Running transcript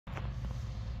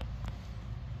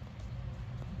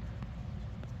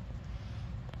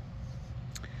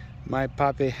My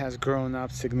puppy has grown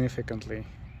up significantly.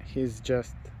 He's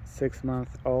just 6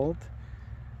 months old,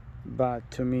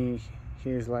 but to me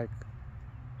he's like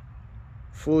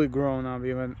fully grown up,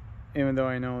 even though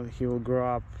I know he will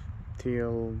grow up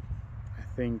till I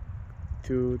think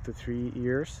 2 to 3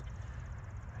 years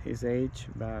his age,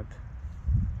 but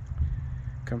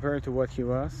compared to what he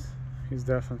was, he's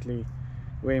definitely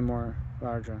way more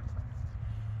larger.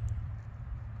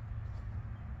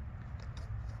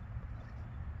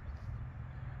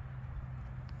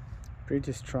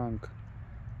 Pretty strong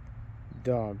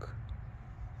dog.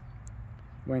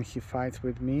 When he fights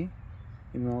with me,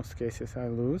 in most cases I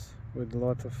lose, with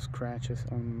lots of scratches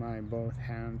on my both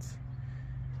hands.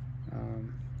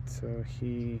 So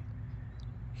he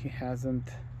hasn't.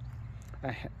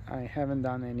 I haven't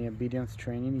done any obedience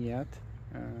training yet.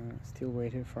 Still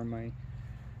waiting for my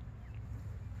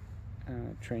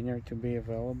trainer to be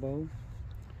available.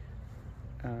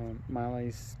 Milo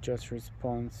is just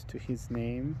responds to his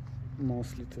name,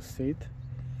 mostly to sit.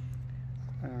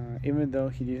 Even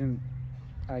though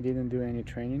I didn't do any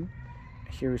training,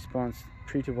 he responds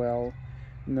pretty well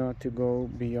not to go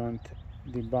beyond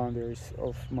the boundaries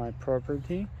of my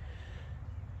property,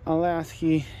 unless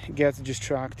he gets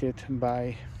distracted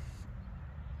by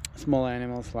small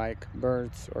animals like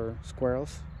birds or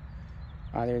squirrels.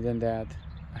 Other than that,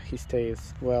 he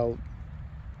stays well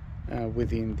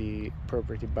within the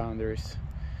property boundaries.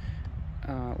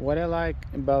 What I like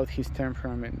about his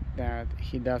temperament, that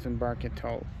he doesn't bark at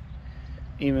all,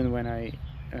 even when I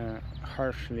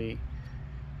harshly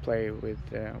play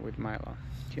with Milo.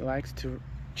 He likes to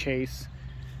chase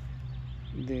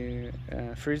the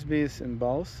frisbees and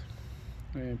balls.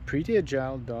 Pretty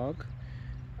agile dog,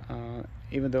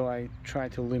 even though I try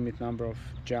to limit number of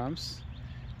jumps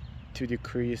to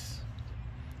decrease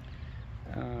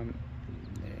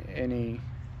any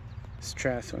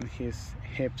stress on his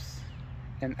hips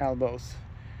and elbows.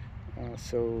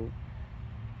 So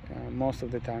most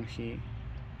of the time he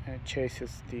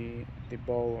chases the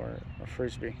ball or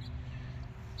frisbee.